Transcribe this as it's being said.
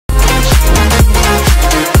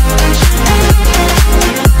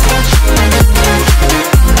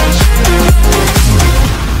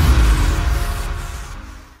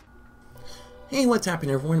What's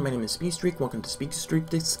happening, everyone? My name is Speedstreak. Welcome to Speedstreak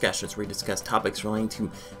Discussions, where we discuss topics relating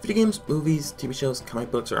to video games, movies, TV shows,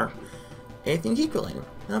 comic books, or anything geek related.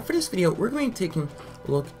 Now, for this video, we're going to be taking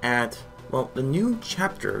a look at, well, the new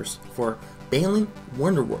chapters for Balan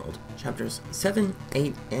Wonderworld Chapters 7,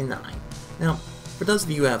 8, and 9. Now, for those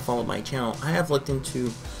of you who have followed my channel, I have looked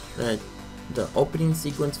into the opening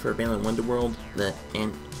sequence for Balan Wonderworld,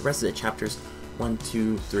 and the rest of the chapters 1,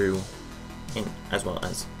 2 through, and as well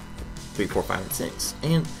as 3, 4, 5, and 6.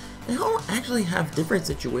 And they all actually have different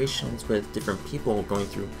situations with different people going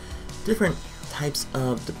through different types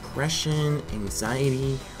of depression,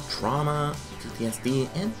 anxiety, trauma, PTSD,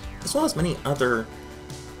 and as well as many other,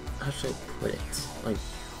 how should I put it, like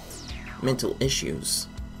mental issues,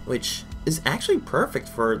 which is actually perfect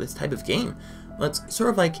for this type of game. Well, it's sort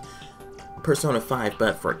of like Persona 5,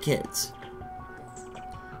 but for kids.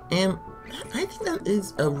 And I think that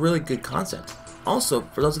is a really good concept. Also,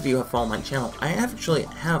 for those of you who have followed my channel, I actually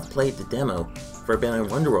have played the demo for Balan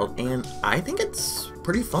Wonderworld, and I think it's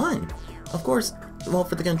pretty fun. Of course, well,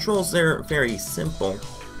 for the controls, they're very simple,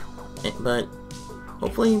 but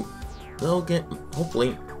hopefully they'll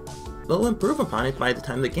improve upon it by the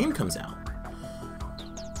time the game comes out.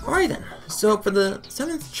 Alright then, so for the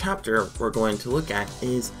 7th chapter we're going to look at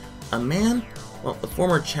is a man, well, the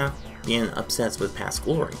former champion obsessed with past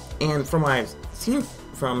glory. And from what I've seen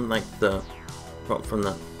from like the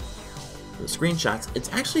screenshots,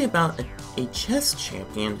 it's actually about a chess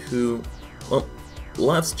champion who, well,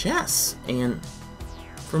 loves chess. And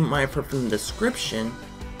from the description,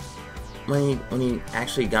 when he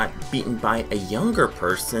actually got beaten by a younger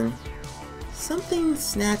person, something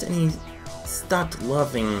snapped and he stopped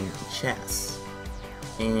loving chess.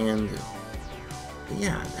 And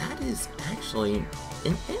yeah, that is actually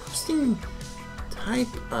an interesting type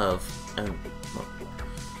of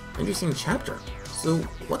interesting chapter. So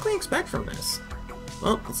what can we expect from this?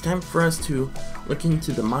 Well, it's time for us to look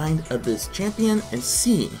into the mind of this champion and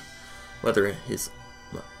see whether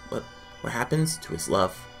what happens to his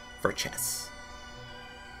love for chess.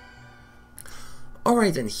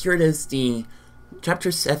 Alright then, here it is, the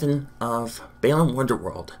Chapter 7 of Balan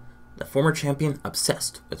Wonderworld, the former champion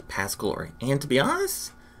obsessed with past glory. And to be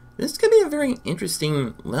honest, this could be a very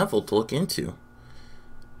interesting level to look into.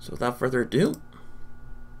 So without further ado,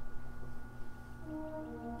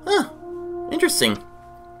 interesting.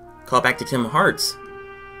 Call back to Kingdom Hearts.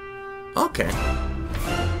 Okay.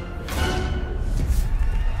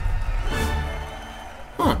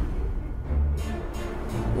 Huh.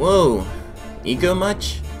 Whoa. Ego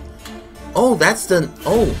much? Oh, that's the...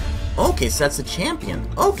 Oh. Okay, so that's the champion.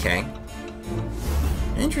 Okay.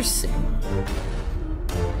 Interesting.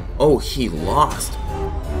 Oh, he lost.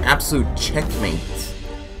 Absolute checkmate.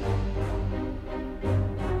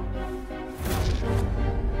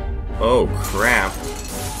 Oh, crap.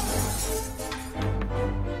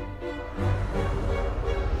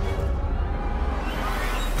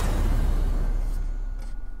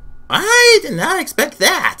 I did not expect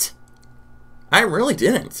that. I really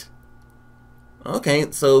didn't. Okay,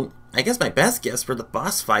 so I guess my best guess for the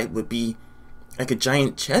boss fight would be like a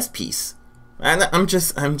giant chess piece. I'm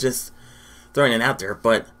just throwing it out there,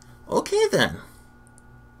 but okay then.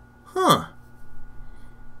 Huh.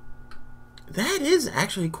 That is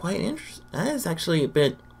actually quite interesting. That is actually a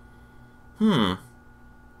bit...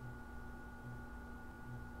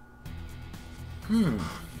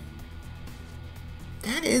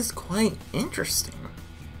 That is quite interesting.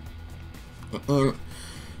 And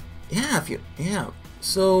yeah,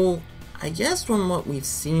 so I guess from what we've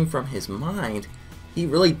seen from his mind, he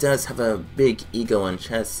really does have a big ego in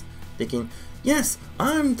chess, thinking, yes,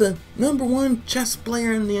 I'm the #1 chess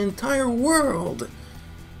player in the entire world.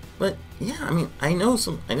 But yeah, I mean, I know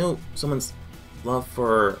someone's love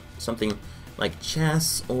for something like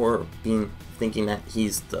chess, or thinking that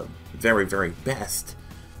he's the very, very best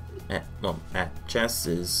at chess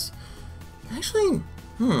is actually,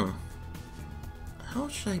 how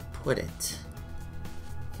should I put it?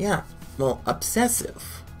 Yeah, well,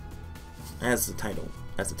 obsessive, as the title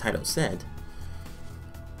said.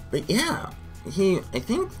 But yeah, I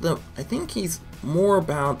think he's more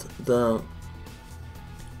about the.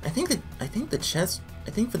 I think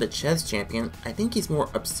for the chess champion, I think he's more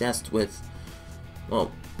obsessed with,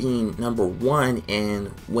 well, being #1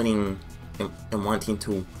 and winning and wanting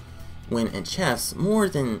to win in chess more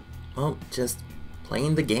than, well, just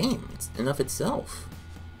playing the game in of itself.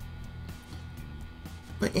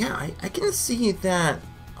 But yeah, I can see that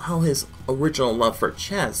how his original love for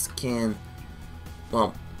chess can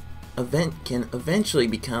eventually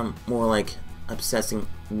become more like obsessing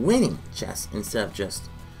winning chess instead of just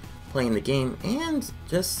playing the game and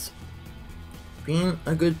just being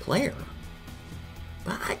a good player.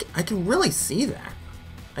 But I can really see that.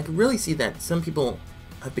 I can really see that some people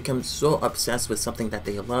have become so obsessed with something that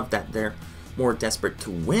they love that they're more desperate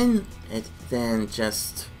to win it than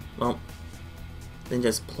just, well, than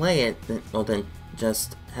just play it, then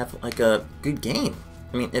just have like a good game.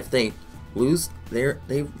 I mean, if they lose,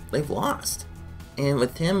 they've lost. And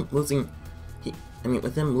with him losing,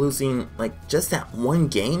 with him losing like just that one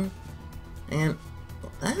game, and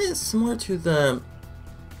that is similar to the,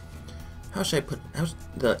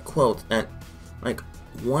 the quote that like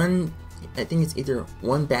I think it's either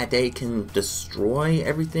one bad day can destroy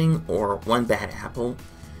everything, or one bad apple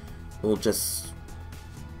will just,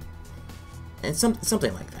 and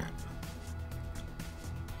something like that.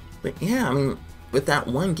 But yeah, I mean, with that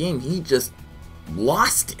one game, he just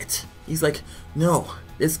lost it. He's like, no,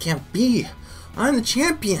 this can't be. I'm the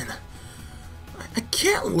champion. I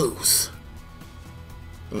can't lose.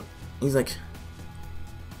 He's like,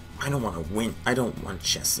 I don't want to win. I don't want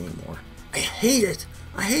chess anymore. I hate it.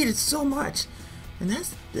 I hate it so much. And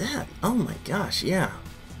that's that. Oh my gosh, yeah.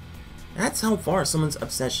 That's how far someone's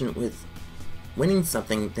obsession with winning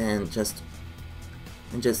something than just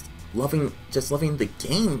loving the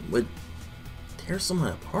game would tear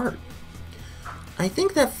someone apart. I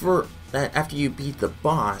think that after you beat the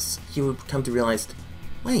boss, he would come to realize,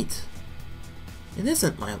 wait, it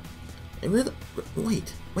isn't my, wait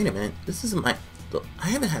a minute, this isn't my, I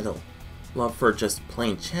haven't had a love for just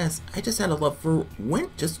playing chess, I just had a love for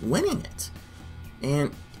just winning it.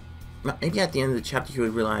 And maybe at the end of the chapter he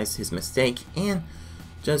would realize his mistake and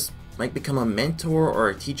just like become a mentor or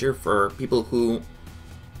a teacher for people who,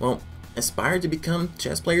 well, aspire to become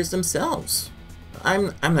chess players themselves.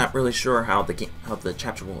 I'm not really sure how the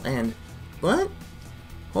chapter will end, but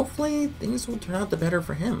hopefully things will turn out the better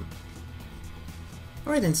for him.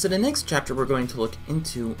 Alright then, so the next chapter we're going to look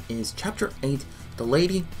into is Chapter 8, The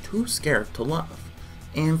Lady Too Scared to Love.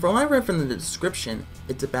 And from what I read from the description,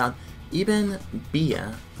 it's about Ibn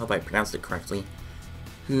Bia, I hope I pronounced it correctly,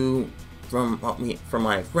 who, from what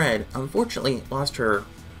I've read, unfortunately lost her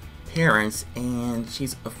parents, and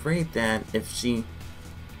she's afraid that if she,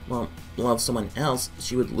 well, loves someone else,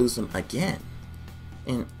 she would lose them again.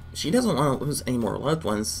 And she doesn't want to lose any more loved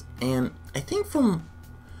ones, and I think from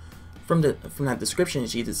that description,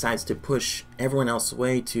 she decides to push everyone else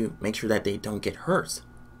away to make sure that they don't get hurt.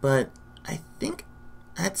 But I think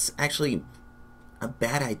that's actually a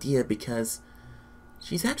bad idea, because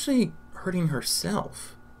she's actually hurting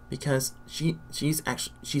herself, because she's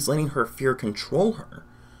letting her fear control her.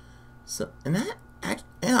 So, and that,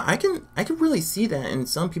 yeah, I can really see that, and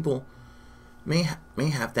some people may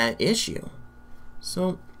have that issue.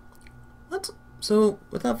 So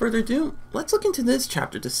without further ado, let's look into this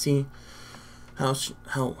chapter to see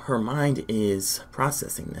how her mind is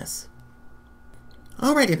processing this.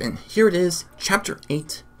 Alrighty then, here it is, Chapter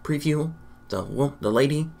 8 preview, the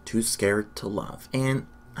Lady Too Scared to Love, and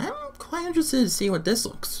I'm quite interested to see what this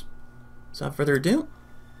looks. So without further ado,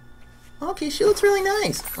 okay, she looks really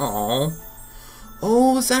nice.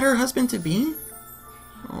 Oh, is that her husband to be?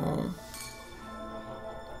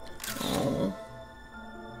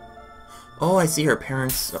 Oh, I see her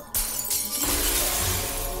parents.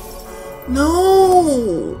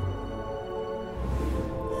 No!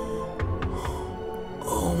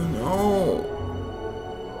 Oh no!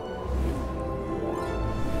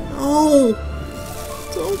 No!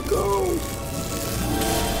 Don't go!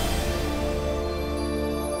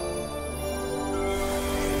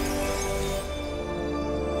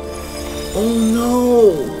 Oh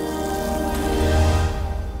no!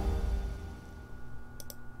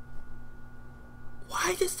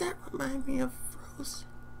 Why does that remind me of Frozen?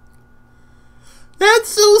 That's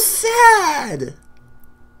so sad!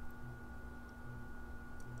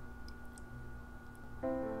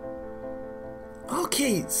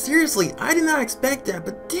 Okay, seriously, I did not expect that,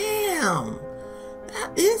 but damn!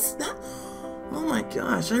 Oh my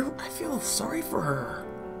gosh, I feel sorry for her.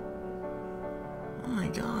 Oh my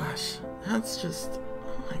gosh, that's just,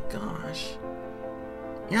 oh my gosh.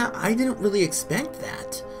 Yeah, I didn't really expect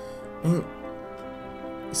that. And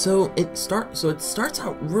so it starts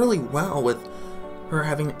out really well with her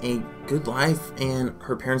having a good life and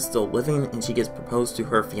her parents still living, and she gets proposed to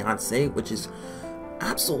her fiance, which is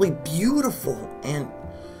absolutely beautiful. And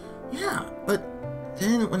yeah, but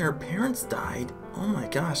then when her parents died, oh my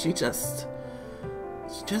gosh, she just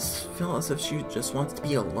felt as if she just wants to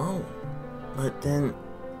be alone. But then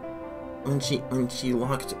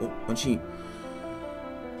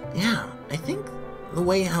yeah, I think the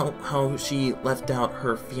way how she left out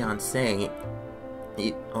her fiance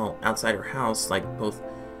outside her house, like both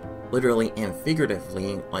literally and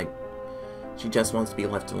figuratively, like she just wants to be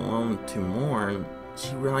left alone to mourn,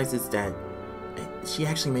 she realizes that she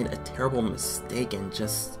actually made a terrible mistake and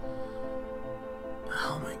just...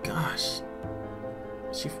 Oh my gosh.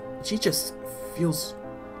 She just feels...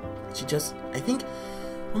 I think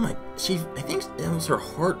it was her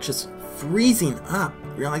heart just freezing up,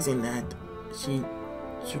 realizing that she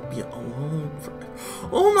should be alone for...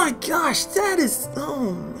 Oh my gosh, that is...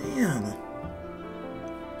 Oh man.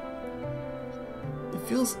 It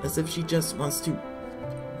feels as if she just wants to...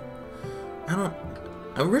 I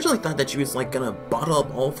originally thought that she was like gonna bottle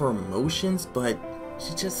up all of her emotions, but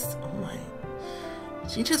she just... Oh my...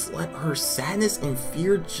 She just let her sadness and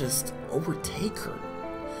fear just overtake her.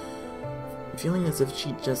 Feeling as if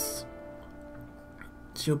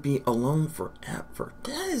she'll be alone forever.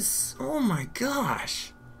 That is... Oh my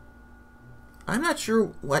gosh. I'm not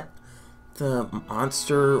sure what the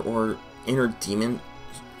monster or inner demon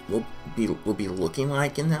will be looking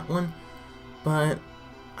like in that one, but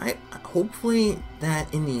hopefully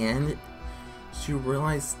that in the end she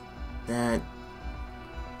realized that,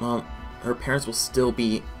 well, her parents will still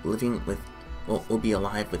be living with, will be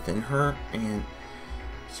alive within her, and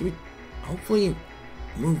she would hopefully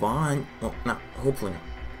move on. Well, not hopefully,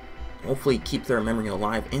 hopefully keep their memory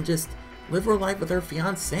alive and just live her life with her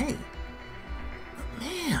fiance. But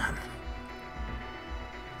man,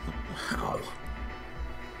 wow.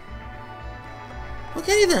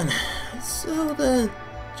 Okay then, so the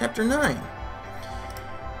chapter 9.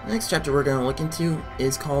 The next chapter we're going to look into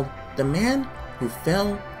is called The Man Who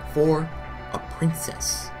Fell for a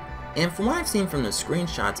Princess. And from what I've seen from the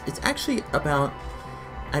screenshots, it's actually about,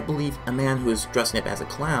 I believe, a man who is dressing up as a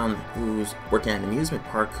clown who's working at an amusement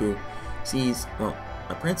park who sees, well,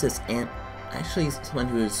 a princess, and actually someone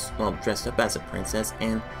who's, well, dressed up as a princess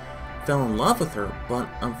and fell in love with her, but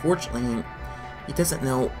unfortunately he doesn't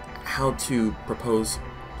know how to propose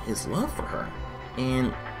his love for her.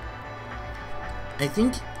 And I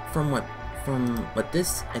think for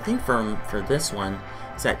this one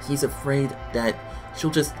is that he's afraid that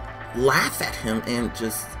she'll just laugh at him and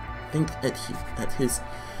just think that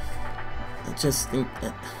oh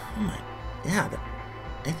my, yeah,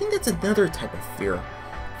 I think that's another type of fear.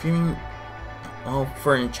 Fearing, well,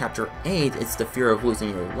 for in chapter 8, it's the fear of losing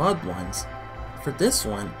your loved ones. For this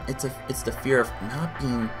one, it's the fear of not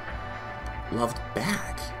being loved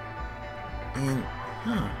back. And,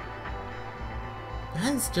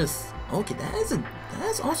 that is just, okay, that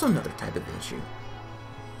is also another type of issue.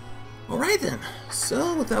 Alright then,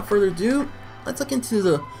 so without further ado, let's look into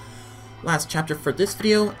the last chapter for this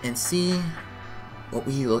video and see what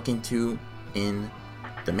we look into in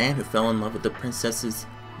The Man Who Fell in Love with the Princess's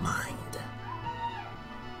Mind.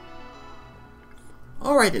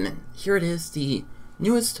 Alright then, here it is, the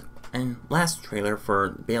newest and last trailer for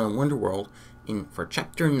Balan Wonderworld for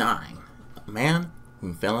chapter 9, A Man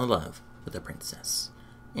Who Fell in Love with a Princess.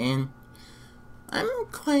 And I'm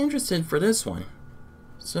quite interested for this one.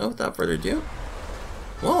 So without further ado,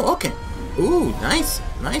 whoa, okay. Ooh, nice,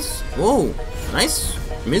 whoa, nice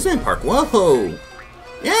amusement park, whoa.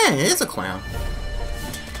 Yeah, it is a clown.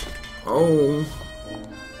 Oh,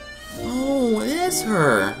 it is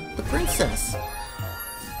her, the princess.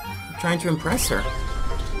 I'm trying to impress her.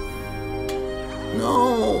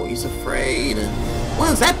 No, he's afraid.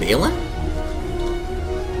 What is that, Balan?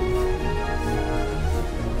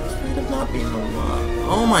 Afraid of not being alone.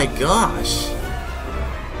 Oh my gosh.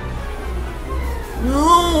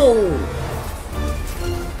 No!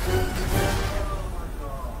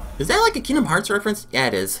 Is that like a Kingdom Hearts reference? Yeah,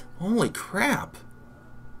 it is. Holy crap.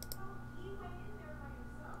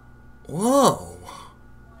 Whoa.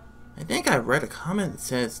 I think I read a comment that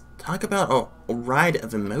says, talk about a ride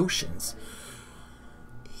of emotions.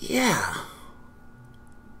 Yeah.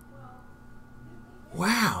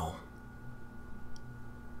 Wow.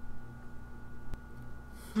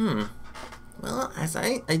 Well, as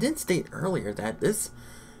I did state earlier that this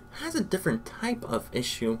has a different type of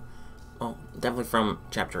issue, well, definitely from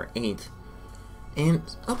chapter 8. And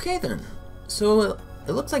okay then, so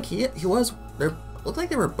it looks like they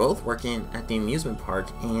were both working at the amusement park,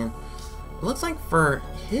 and it looks like for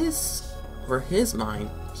his mind,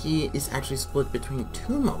 he is actually split between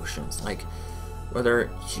two emotions, like whether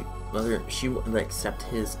she would accept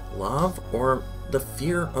his love or the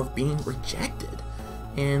fear of being rejected.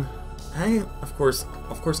 And of course,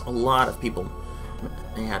 a lot of people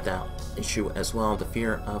may have that issue as well, the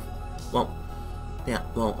fear of,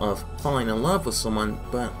 of falling in love with someone,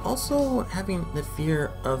 but also having the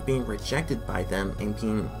fear of being rejected by them and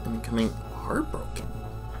becoming heartbroken.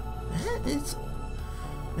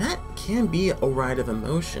 That can be a ride of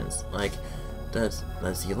emotions. Like, does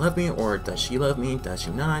he love me, or does she love me? Does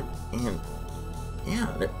she not? And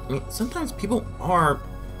yeah, I mean, sometimes people are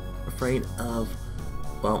afraid of,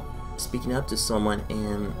 well, speaking up to someone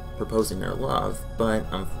and proposing their love, but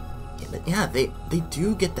yeah, they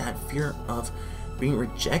do get that fear of being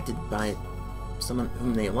rejected by someone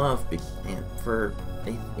whom they love, and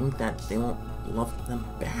they think that they won't love them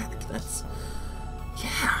back. That's,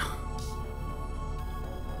 yeah.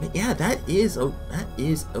 But yeah, that is a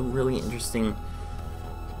really interesting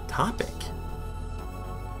topic.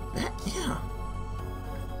 Yeah.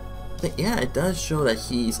 But yeah, it does show that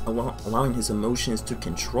he's allowing his emotions to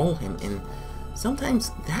control him, and sometimes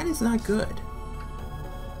that is not good.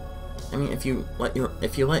 I mean, if you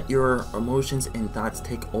let your emotions and thoughts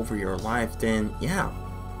take over your life, then yeah,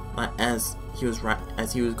 as he was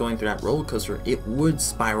going through that roller coaster, it would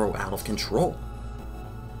spiral out of control.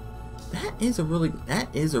 That is a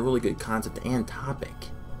really good concept and topic.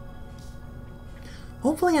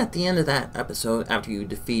 Hopefully, at the end of that episode, after you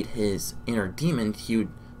defeat his inner demon, he would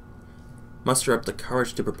muster up the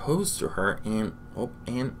courage to propose to her, and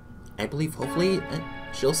I believe hopefully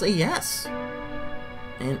she'll say yes,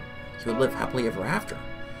 and he would live happily ever after.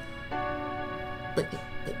 But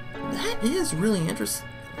that is really interesting.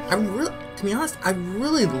 To be honest, I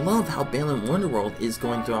really love how Balan Wonderworld is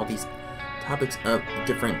going through all these topics of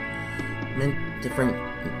different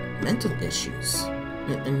mental issues,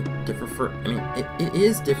 and it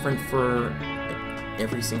is different for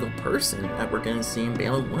every single person that we're going to see in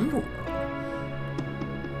Balan Wonderworld.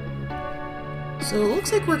 So it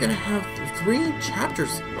looks like we're going to have 3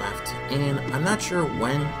 chapters left, and I'm not sure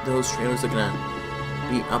when those trailers are going to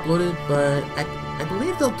be uploaded, but I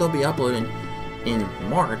believe they'll be uploaded in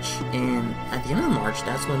March, and at the end of March,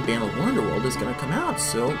 that's when Balan Wonderworld is going to come out,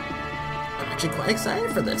 so I'm actually quite excited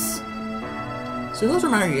for this. So those are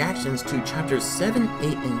my reactions to chapters 7,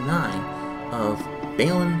 8, and 9 of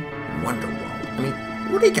Balan Wonderworld. I mean,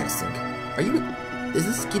 what do you guys think? Does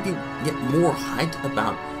this get more hyped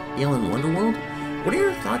about Balan Wonderworld? What are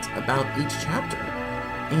your thoughts about each chapter?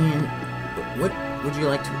 And what would you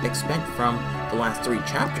like to expect from the last 3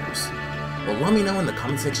 chapters? Well, let me know in the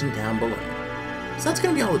comment section down below. So that's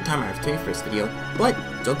going to be all the time I have today for this video, but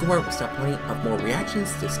don't go worry, we'll have plenty of more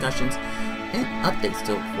reactions, discussions, and updates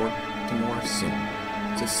to look forward to more soon.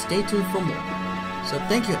 So stay tuned for more. So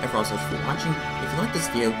thank you everyone so much for watching. If you like this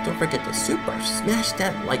video, don't forget to smash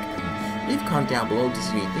that like button. Leave a comment down below to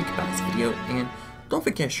see what you think about this video, and don't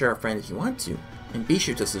forget to share a friend if you want to. And be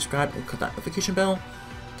sure to subscribe and click that notification bell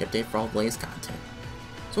to get updated for all the latest content.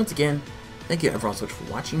 So once again, thank you everyone so much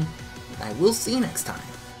for watching, and I will see you next time.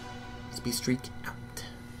 Speedstreak out.